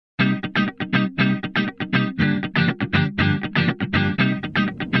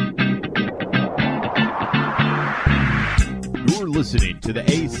listening to the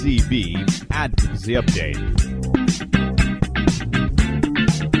ACB Advocacy Update.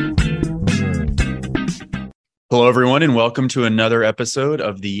 Hello, everyone, and welcome to another episode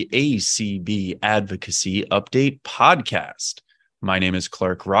of the ACB Advocacy Update podcast. My name is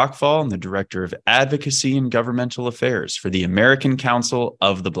Clark Rockfall. I'm the Director of Advocacy and Governmental Affairs for the American Council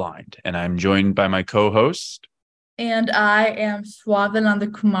of the Blind, and I'm joined by my co-host. And I am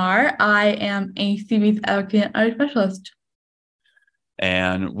Swathi Kumar. I am ACB's Advocate and Art Specialist.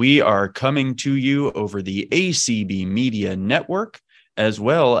 And we are coming to you over the ACB Media Network, as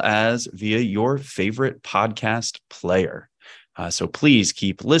well as via your favorite podcast player. So please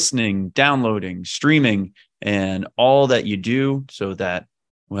keep listening, downloading, streaming, and all that you do so that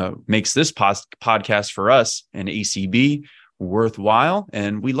makes this podcast for us and ACB worthwhile.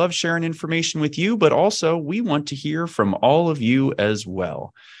 And we love sharing information with you, but also we want to hear from all of you as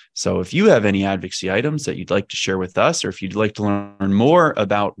well. So if you have any advocacy items that you'd like to share with us, or if you'd like to learn more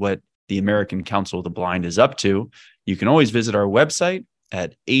about what the American Council of the Blind is up to, you can always visit our website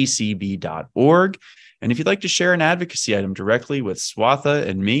at acb.org. And if you'd like to share an advocacy item directly with Swatha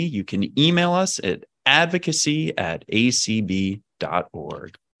and me, you can email us at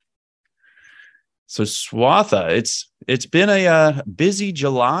advocacy@acb.org. So Swatha, it's been a busy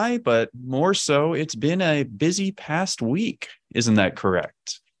July, but more so, it's been a busy past week. Isn't that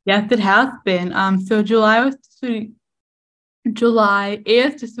correct? Yes, it has been. So July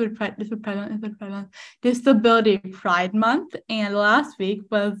is Disability Pride Month, and last week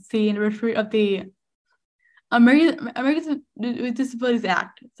was the anniversary of the Americans with Disabilities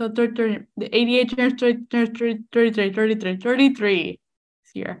Act. So the ADA turns 33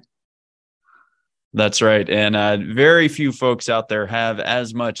 this year. That's right. And very few folks out there have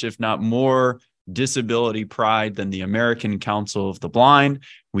as much, if not more, disability pride than the American Council of the Blind.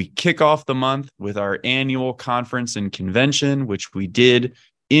 We kick off the month with our annual conference and convention, which we did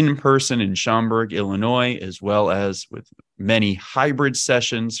in person in Schaumburg, Illinois, as well as with many hybrid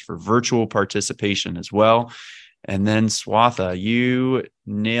sessions for virtual participation as well. And then Swatha, you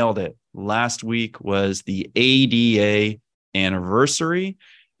nailed it. Last week was the ADA anniversary,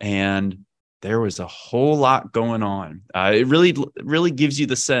 and there was a whole lot going on. It really gives you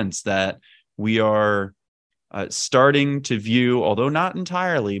the sense that we are starting to view, although not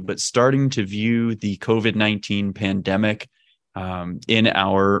entirely, but starting to view the COVID-19 pandemic in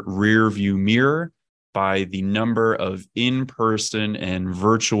our rear view mirror by the number of in-person and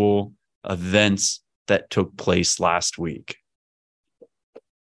virtual events that took place last week.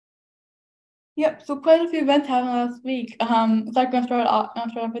 Yep, so quite a few events happened last week. So I'm going to start off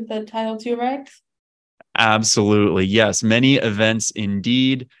with the Title II regs. Absolutely, yes. Many events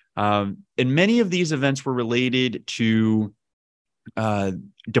indeed. And many of these events were related to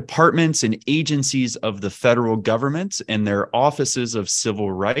departments and agencies of the federal government and their offices of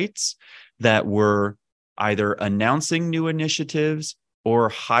civil rights that were either announcing new initiatives or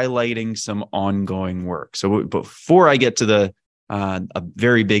highlighting some ongoing work. So before I get to a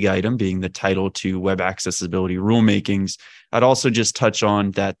very big item being the Title II web accessibility rulemakings, I'd also just touch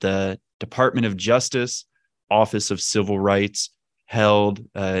on that the Department of Justice, Office of Civil Rights, held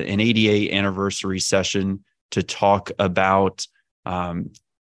an ADA anniversary session to talk about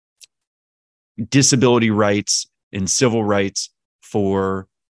disability rights and civil rights for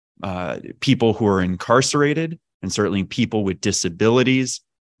people who are incarcerated, and certainly people with disabilities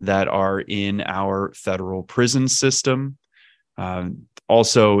that are in our federal prison system.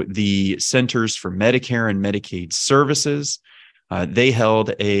 Also, the Centers for Medicare and Medicaid Services, they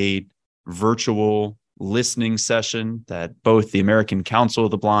held a virtual listening session that both the American Council of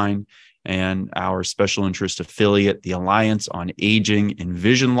the Blind and our special interest affiliate, the Alliance on Aging and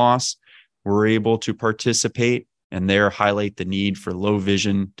Vision Loss, were able to participate and there highlight the need for low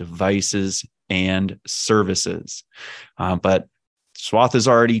vision devices and services. But Swath has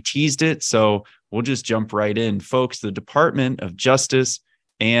already teased it, so we'll just jump right in. Folks, the Department of Justice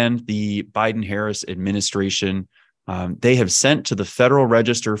and the Biden-Harris administration, they have sent to the Federal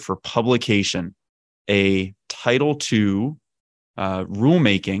Register for publication a Title II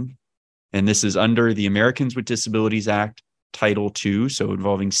rulemaking, and this is under the Americans with Disabilities Act, Title II, so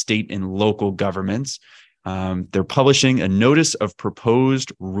involving state and local governments. They're publishing a notice of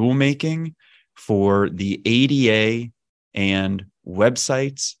proposed rulemaking for the ADA and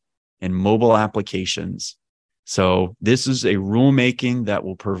websites and mobile applications. So this is a rulemaking that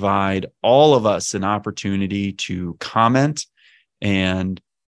will provide all of us an opportunity to comment and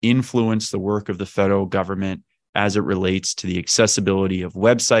influence the work of the federal government as it relates to the accessibility of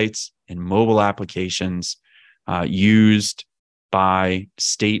websites and mobile applications used by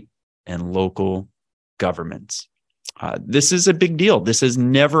state and local governments. This is a big deal. This has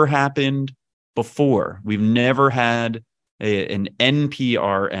never happened before. We've never had an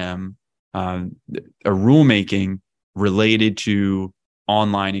NPRM, a rulemaking related to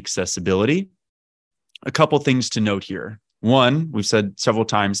online accessibility. A couple things to note here. One, we've said several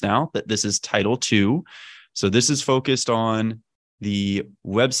times now that this is Title II. So this is focused on the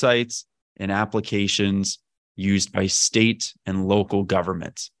websites and applications used by state and local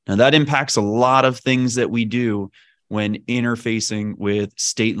governments. Now, that impacts a lot of things that we do when interfacing with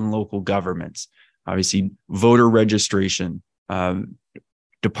state and local governments. Obviously, voter registration,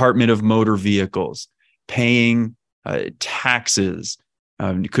 Department of Motor Vehicles, paying taxes.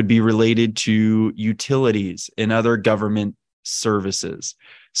 It could be related to utilities and other government services.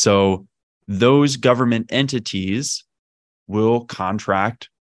 So those government entities will contract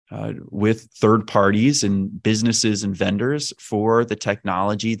with third parties and businesses and vendors for the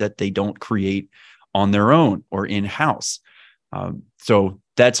technology that they don't create on their own or in-house. So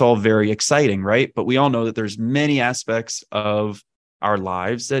that's all very exciting, right? But we all know that there's many aspects of our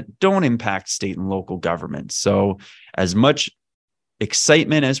lives that don't impact state and local governments. So as much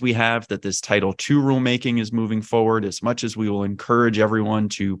excitement as we have that this Title II rulemaking is moving forward, as much as we will encourage everyone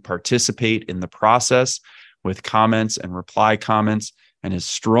to participate in the process with comments and reply comments, and as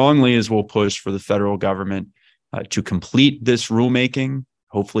strongly as we'll push for the federal government to complete this rulemaking,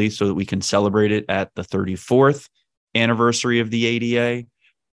 hopefully so that we can celebrate it at the 34th anniversary of the ADA,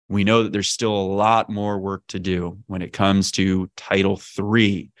 we know that there's still a lot more work to do when it comes to Title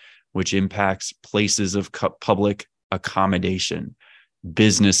III, which impacts places of public accommodation,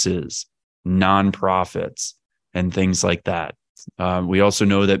 businesses, nonprofits, and things like that. We also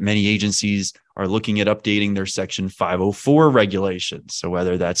know that many agencies are looking at updating their Section 504 regulations. So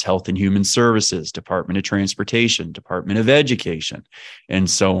whether that's Health and Human Services, Department of Transportation, Department of Education, and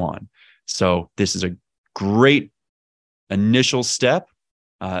so on. So this is a great initial step,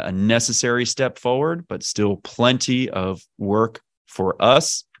 a necessary step forward, but still plenty of work for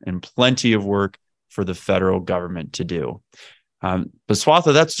us and plenty of work for the federal government to do. But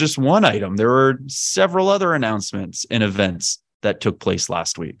Swatha, that's just one item. There were several other announcements and events that took place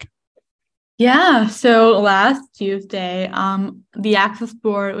last week. Yeah, so last Tuesday, the Access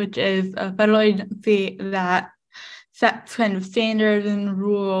Board, which is a federal agency that sets kind of standards and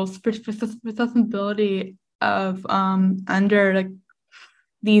rules for accessibility of under like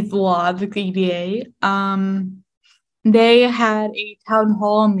these laws, like the ADA, they had a town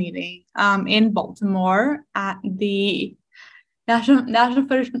hall meeting in Baltimore at the National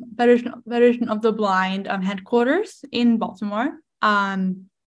Federation of the Blind headquarters in Baltimore.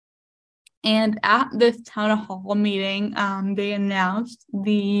 And at this town hall meeting, they announced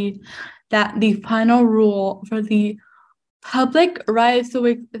that the final rule for the Public Rights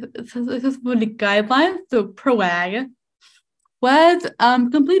to Accessibility Guidelines, so PROAG, was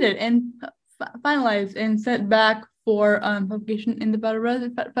completed and finalized and sent back for publication in the Federal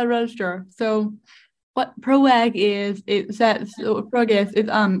Register. So what PROAG is, it sets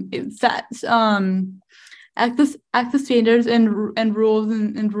access standards and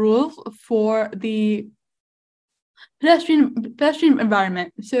rules for the pedestrian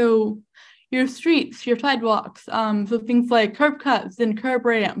environment. So your streets, your sidewalks, so things like curb cuts and curb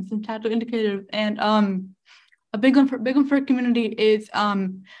ramps and tactile indicators, and a big one for a community is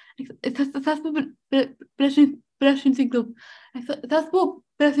accessible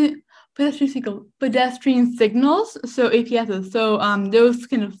pedestrian signals, so APSs. So those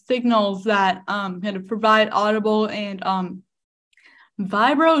kind of signals that kind of provide audible and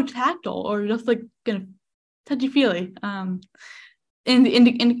vibro-tactile or just like kind of touchy-feely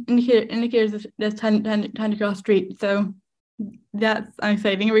indicators that's time to cross street. So that's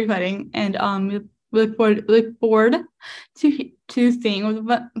exciting, very exciting, and we look forward to seeing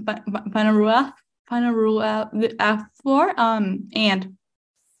what the final rule asks for. And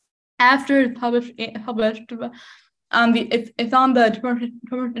after it's published, it's on the Department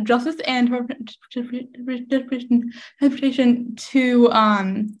of Justice and Department of Transportation to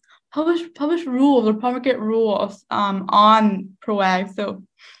publish rules or promulgate rules on PROAG. So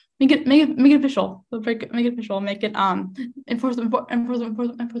make it official. So make it official. Make it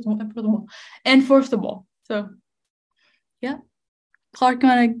enforceable. So yeah, Clark,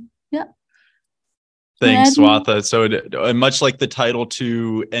 yeah. Thanks, Swatha. So much like the Title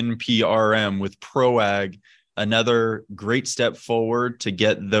II NPRM with PROAG, another great step forward to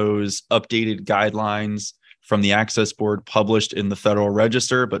get those updated guidelines from the Access Board published in the Federal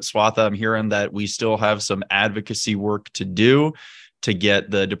Register. But Swatha, I'm hearing that we still have some advocacy work to do to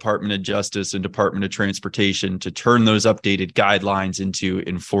get the Department of Justice and Department of Transportation to turn those updated guidelines into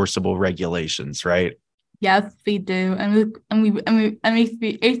enforceable regulations, right? Yes, we do, ACB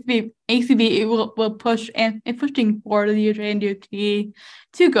will push and is pushing for the Australian DOT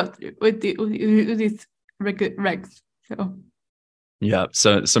to go through with these regs. So Yeah,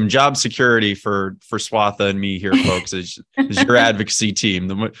 so some job security for Swatha and me here, folks, is your advocacy team.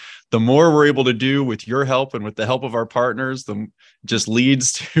 The more we're able to do with your help and with the help of our partners, the just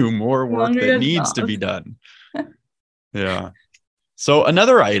leads to more work that needs to be done. Yeah. So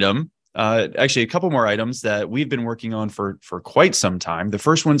another item, actually a couple more items that we've been working on for quite some time. The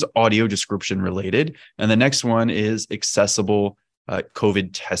first one's audio description related, and the next one is accessible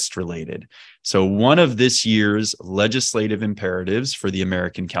COVID test related. So one of this year's legislative imperatives for the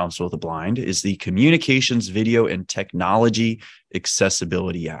American Council of the Blind is the Communications, Video, and Technology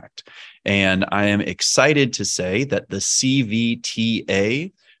Accessibility Act. And I am excited to say that the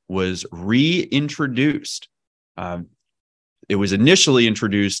CVTA was reintroduced. It was initially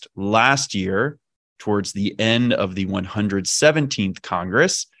introduced last year towards the end of the 117th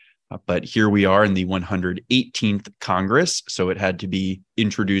Congress, but here we are in the 118th Congress, so it had to be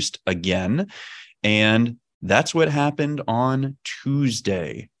introduced again. And that's what happened on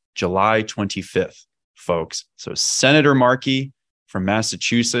Tuesday, July 25th, folks. So Senator Markey from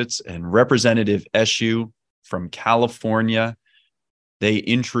Massachusetts and Representative Eshoo from California, they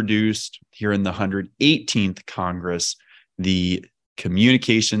introduced here in the 118th Congress the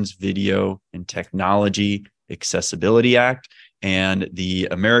Communications, Video, and Technology Accessibility Act. And the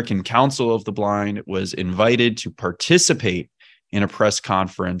American Council of the Blind was invited to participate in a press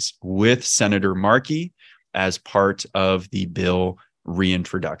conference with Senator Markey as part of the bill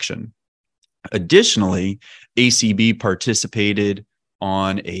reintroduction. Additionally, ACB participated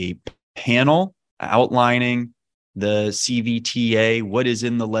on a panel outlining the CVTA, what is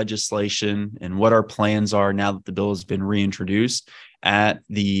in the legislation, and what our plans are now that the bill has been reintroduced at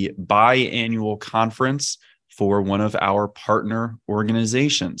the biannual conference for one of our partner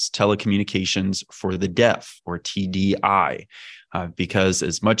organizations, Telecommunications for the Deaf, or TDI, because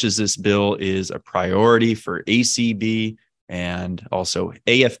as much as this bill is a priority for ACB and also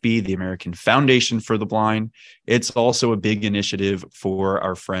AFB, the American Foundation for the Blind, it's also a big initiative for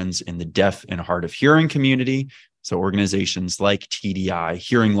our friends in the deaf and hard of hearing community. So organizations like TDI,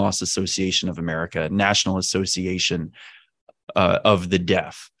 Hearing Loss Association of America, National Association of the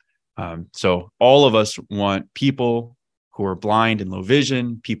Deaf. So all of us want people who are blind and low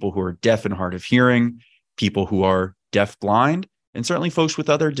vision, people who are deaf and hard of hearing, people who are deaf blind, and certainly folks with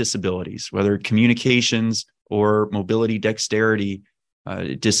other disabilities, whether communications or mobility dexterity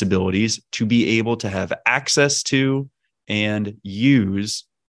disabilities, to be able to have access to and use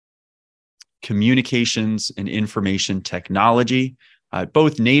communications and information technology,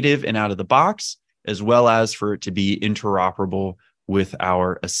 both native and out of the box, as well as for it to be interoperable with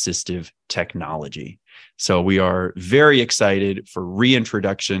our assistive technology. So we are very excited for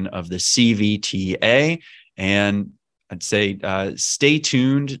reintroduction of the CVTA, and I'd say stay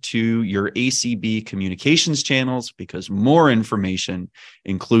tuned to your ACB communications channels, because more information,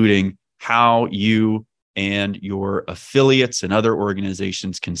 including how you and your affiliates and other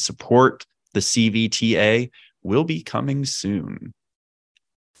organizations can support the CVTA, will be coming soon.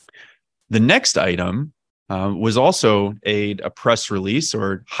 The next item was also a press release,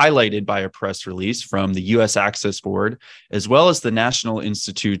 or highlighted by a press release from the U.S. Access Board, as well as the National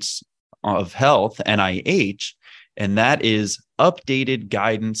Institutes of Health, NIH, and that is updated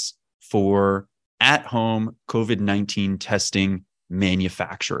guidance for at-home COVID-19 testing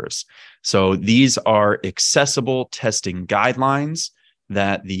manufacturers. So these are accessible testing guidelines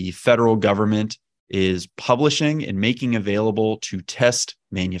that the federal government is publishing and making available to test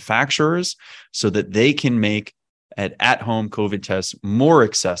manufacturers so that they can make at-home COVID tests more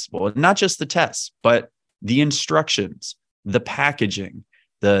accessible. And not just the tests, but the instructions, the packaging,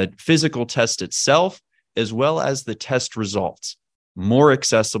 the physical test itself, as well as the test results, more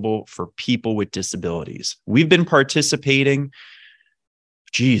accessible for people with disabilities. We've been participating,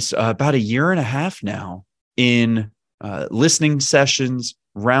 about a year and a half now in listening sessions,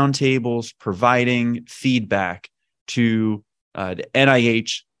 roundtables, providing feedback to the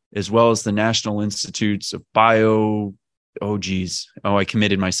NIH, as well as the National Institutes of I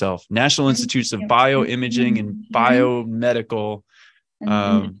committed myself. National Institutes of Bioimaging and Biomedical.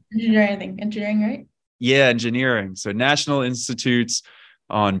 Engineering, right? Yeah, engineering. So National Institutes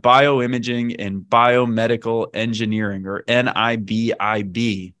on Bioimaging and Biomedical Engineering, or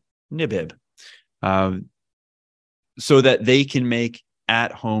NIBIB, NIBIB. So that they can make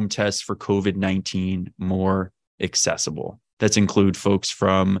at-home tests for COVID-19 more accessible. That's include folks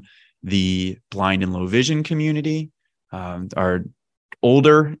from the blind and low vision community, our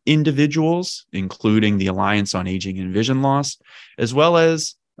older individuals, including the Alliance on Aging and Vision Loss, as well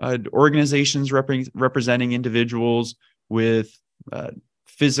as organizations representing individuals with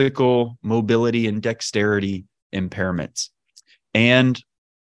physical mobility and dexterity impairments. And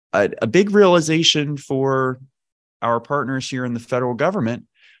a big realization for our partners here in the federal government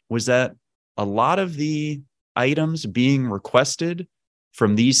was that a lot of the items being requested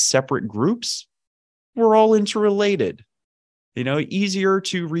from these separate groups were all interrelated. Easier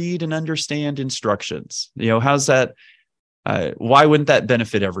to read and understand instructions. How's that? Why wouldn't that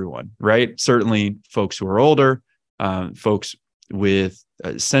benefit everyone, right? Certainly folks who are older, folks with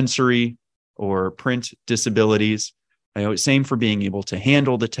sensory or print disabilities. Same for being able to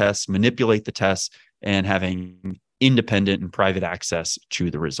handle the tests, manipulate the tests, and having independent and private access to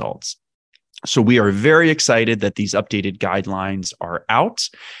the results. So we are very excited that these updated guidelines are out.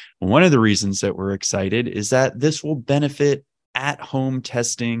 One of the reasons that we're excited is that this will benefit at-home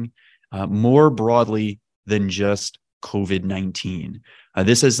testing more broadly than just COVID-19.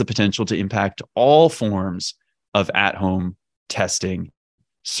 This has the potential to impact all forms of at-home testing,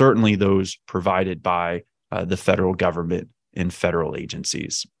 certainly those provided by the federal government and federal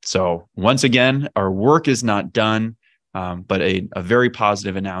agencies. So once again, our work is not done, but a very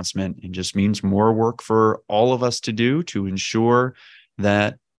positive announcement, and just means more work for all of us to do to ensure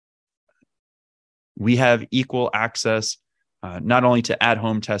that we have equal access not only to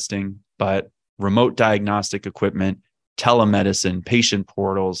at-home testing, but remote diagnostic equipment, telemedicine, patient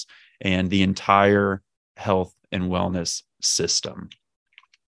portals, and the entire health and wellness system.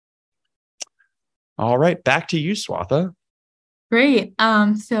 All right, back to you, Swatha. Great.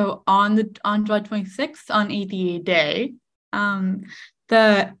 So on July 26th, on ADA Day,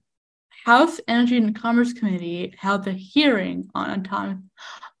 the House Energy and Commerce Committee held a hearing on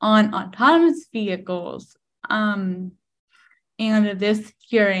autonomous vehicles. And this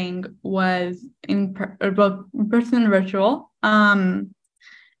hearing was both in person and virtual. And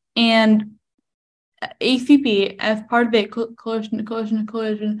ACP, as part of a coalition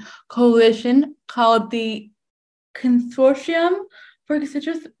called the Consortium for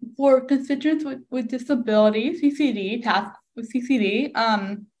Constituents with Disabilities, CCD,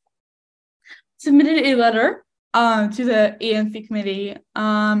 submitted a letter to the ANC committee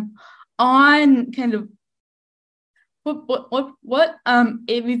on kind of what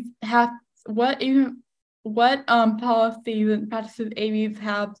AVs have, what policies and practices AVs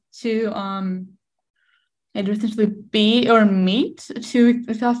have to essentially be or meet to be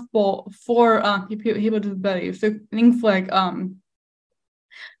accessible for people with disabilities. So things like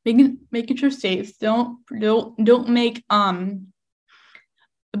making sure states don't make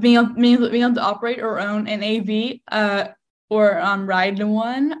being able to operate or own an AV or ride in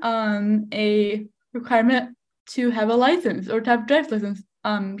one a requirement to have a license or to have a driver's license,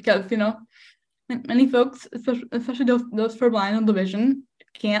 because many folks, especially those for blind and low vision,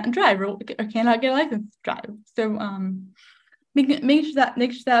 can't drive or cannot get a license to drive. So making sure that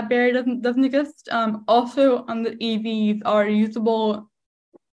barrier doesn't exist. Also, the EVs are usable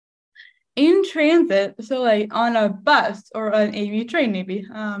in transit, so like on a bus or an AV train, maybe.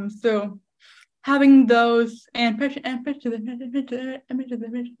 So having those and paratransit,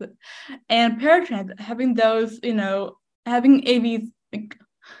 having those, having AVs,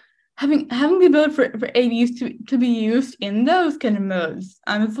 having the ability for AVs to be used in those kind of modes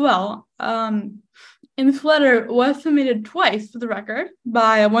as well. And this letter was submitted twice, for the record,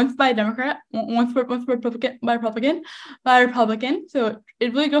 once by a Democrat, once by a Republican. So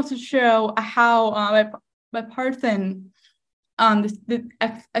it really goes to show how bipartisan the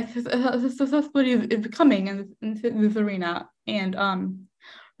accessibility is becoming in this arena, and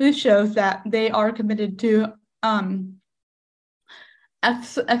really shows that they are committed to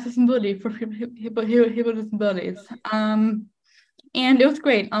accessibility for people with disabilities. And it was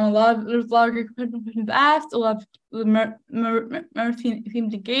great. There was a lot of great questions asked. A lot of members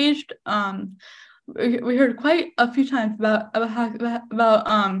seemed engaged. We heard quite a few times about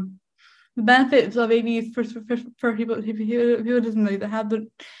the benefits of AVs for people with disabilities, that have the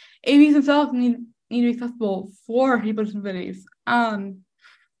AVs themselves need to be accessible for people with disabilities. So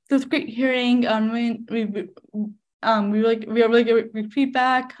it's great hearing. We really good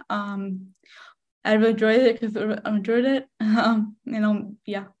feedback. I really enjoyed it because I enjoyed it.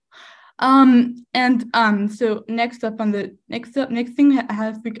 Yeah. So next thing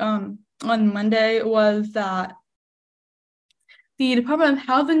has on Monday was that the Department of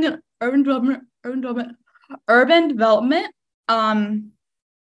Housing and Urban Development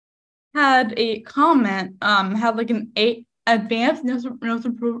had a comment, had like an 8 advanced notice of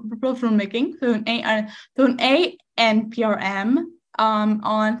proposal making, so an A NPRM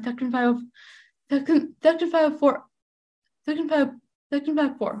on Section 504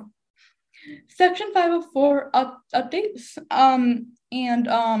 updates, and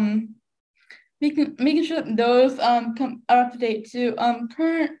making sure that those are up to date to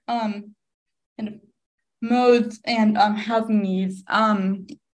current kind of modes and housing needs.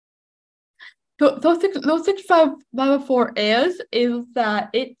 So those 6504 is that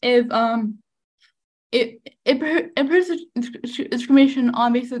it is it prohibits discrimination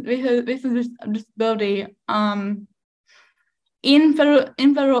on basis of disability in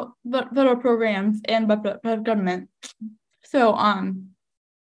federal programs and by federal government. So and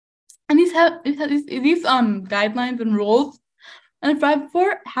these guidelines and rules and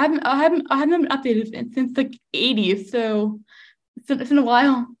 504 haven't been updated since the 80s. So it's been a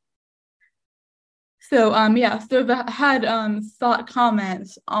while. So so they had sought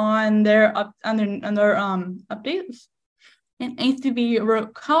comments on their updates, and ACB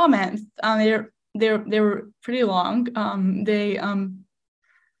wrote comments. They were pretty long. They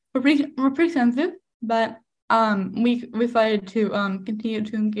were pretty sensitive, but we decided to continue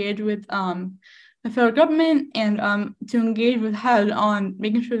to engage with the federal government and to engage with HUD on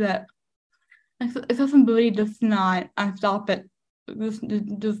making sure that accessibility does not stop it. This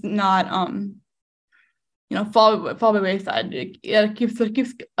does not fall by the wayside. It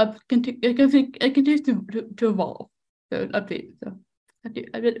continues to evolve. So update. So back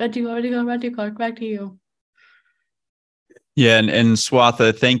to you. Yeah, and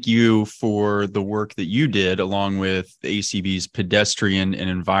Swatha, thank you for the work that you did along with the ACB's Pedestrian and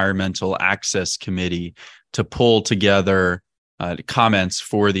Environmental Access Committee to pull together comments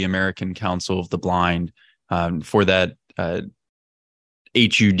for the American Council of the Blind for that HUD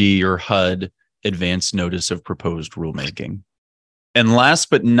or HUD Advanced Notice of Proposed Rulemaking. And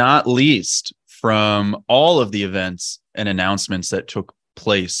last but not least, from all of the events and announcements that took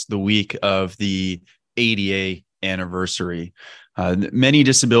place the week of the ADA anniversary, many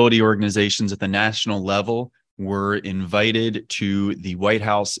disability organizations at the national level were invited to the White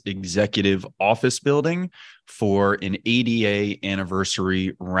House Executive Office building for an ADA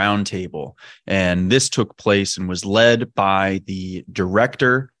anniversary roundtable. And this took place and was led by the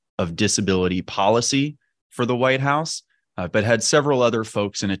Director of Disability Policy for the White House, but had several other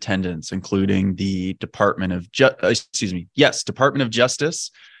folks in attendance, including the Department of Justice,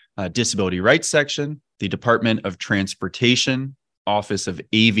 Disability Rights Section, the Department of Transportation, Office of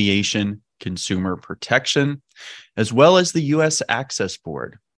Aviation Consumer Protection, as well as the U.S. Access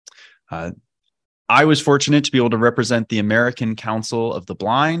Board. I was fortunate to be able to represent the American Council of the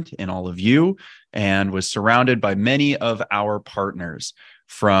Blind and all of you, and was surrounded by many of our partners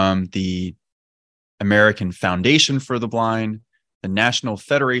from the American Foundation for the Blind, the National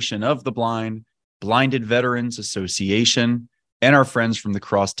Federation of the Blind, Blinded Veterans Association, and our friends from the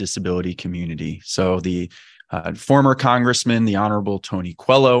cross disability community. So the former Congressman, the Honorable Tony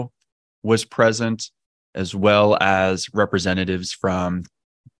Coelho, was present, as well as representatives from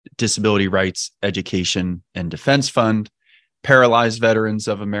Disability Rights Education and Defense Fund, Paralyzed Veterans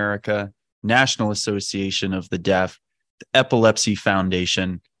of America, National Association of the Deaf, the Epilepsy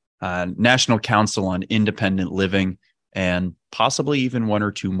Foundation, National Council on Independent Living, and possibly even one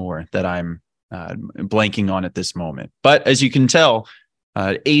or two more that I'm blanking on at this moment. But as you can tell,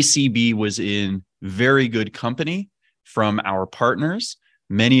 ACB was in very good company from our partners,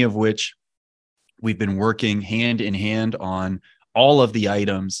 many of which we've been working hand in hand on all of the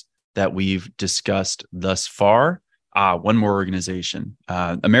items that we've discussed thus far. One more organization,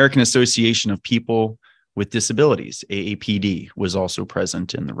 American Association of People with Disabilities, AAPD, was also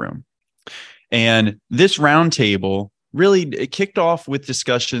present in the room. And this roundtable really kicked off with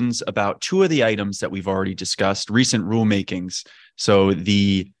discussions about two of the items that we've already discussed, recent rulemakings. So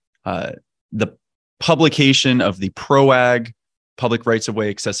the publication of the PROAG, Public Rights of Way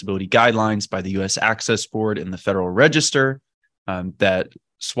Accessibility Guidelines, by the U.S. Access Board in the Federal Register that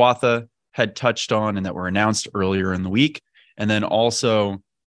Swatha had touched on and that were announced earlier in the week. And then also,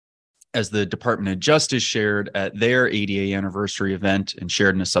 as the Department of Justice shared at their ADA anniversary event and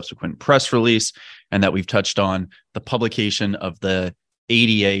shared in a subsequent press release, and that we've touched on, the publication of the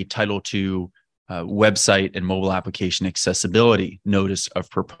ADA Title II website and mobile application accessibility notice of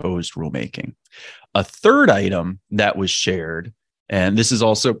proposed rulemaking. A third item that was shared, and this is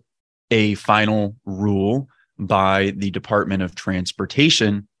also a final rule by the Department of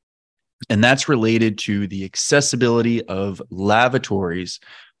Transportation, and that's related to the accessibility of lavatories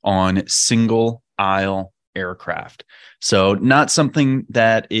on single aisle aircraft. So not something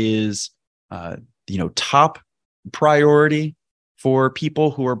that is, top priority for people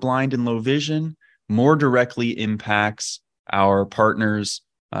who are blind and low vision, more directly impacts our partners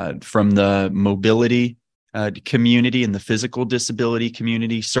from the mobility community and the physical disability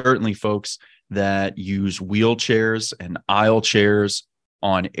community, certainly folks that use wheelchairs and aisle chairs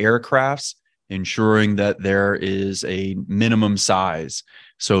on aircrafts, ensuring that there is a minimum size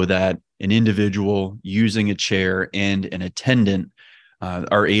so that an individual using a chair and an attendant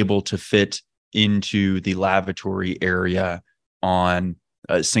are able to fit into the lavatory area on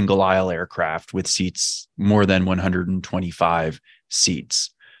a single aisle aircraft with seats more than 125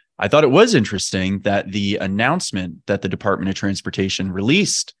 seats. I thought it was interesting that the announcement that the Department of Transportation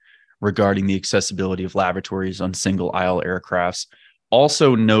released regarding the accessibility of lavatories on single aisle aircrafts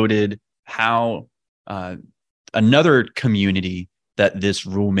also noted how another community that this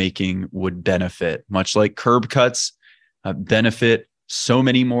rulemaking would benefit, much like curb cuts benefit so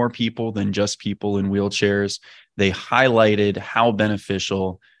many more people than just people in wheelchairs. They highlighted how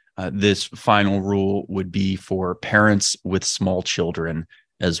beneficial this final rule would be for parents with small children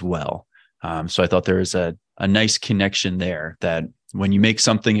as well. So I thought there was a nice connection there, that when you make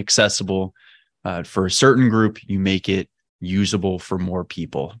something accessible for a certain group, you make it usable for more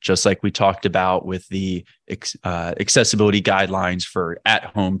people, just like we talked about with the accessibility guidelines for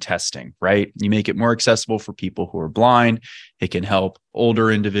at-home testing, right? You make it more accessible for people who are blind. It can help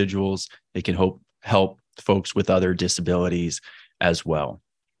older individuals. It can help folks with other disabilities as well.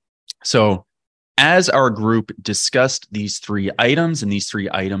 So as our group discussed these three items, and these three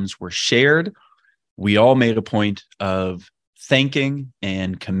items were shared, we all made a point of thanking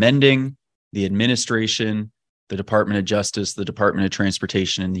and commending the administration, the Department of Justice, the Department of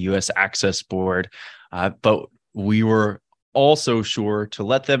Transportation, and the U.S. Access Board. But we were also sure to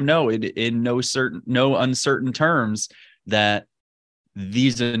let them know in no uncertain terms that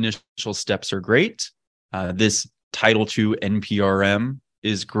these initial steps are great. This Title II NPRM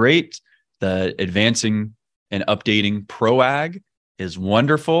is great. The advancing and updating PROAG is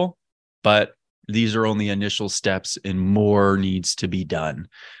wonderful, but these are only initial steps and more needs to be done.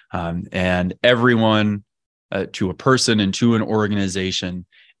 And everyone, to a person and to an organization,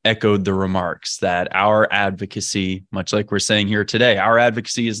 echoed the remarks that our advocacy, much like we're saying here today, our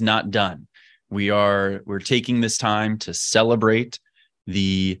advocacy is not done. We're taking this time to celebrate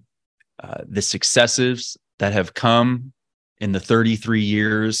the successes that have come in the 33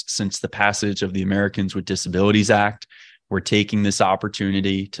 years since the passage of the Americans with Disabilities Act. We're taking this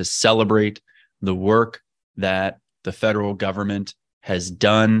opportunity to celebrate the work that the federal government has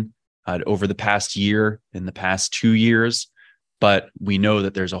done over the past year, in the past 2 years. But we know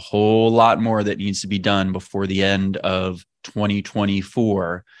that there's a whole lot more that needs to be done before the end of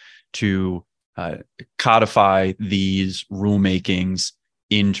 2024 to codify these rulemakings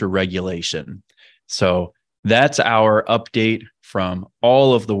into regulation. So that's our update from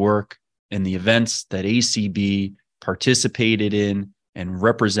all of the work and the events that ACB participated in and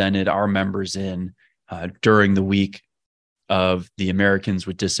represented our members in during the week of the Americans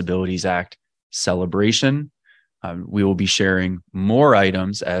with Disabilities Act celebration. We will be sharing more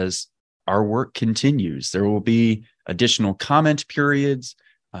items as our work continues. There will be additional comment periods,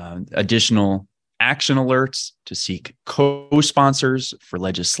 additional action alerts to seek co-sponsors for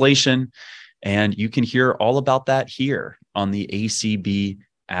legislation. And you can hear all about that here on the ACB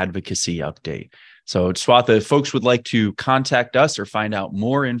Advocacy Update. So Swatha, if folks would like to contact us or find out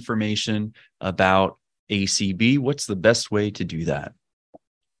more information about ACB, what's the best way to do that?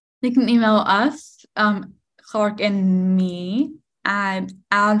 You can email us, Clark and me, at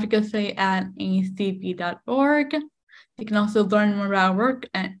advocacy@acb.org. You can also learn more about our work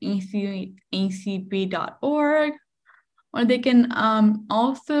at acb.org. Or they can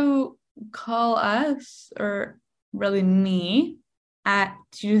also call us, or really me, at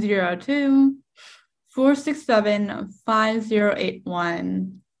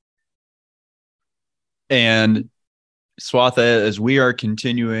 202-467-5081. And Swatha, as we are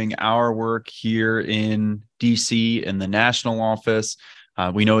continuing our work here in DC in the national office,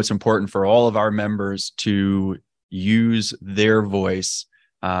 we know it's important for all of our members to use their voice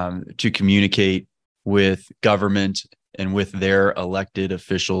to communicate with government and with their elected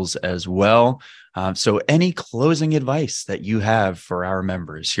officials as well. So any closing advice that you have for our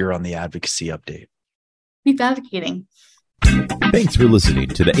members here on the Advocacy Update? Keep advocating. Thanks for listening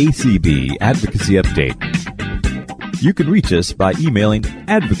to the ACB Advocacy Update. You can reach us by emailing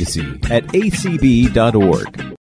advocacy@acb.org.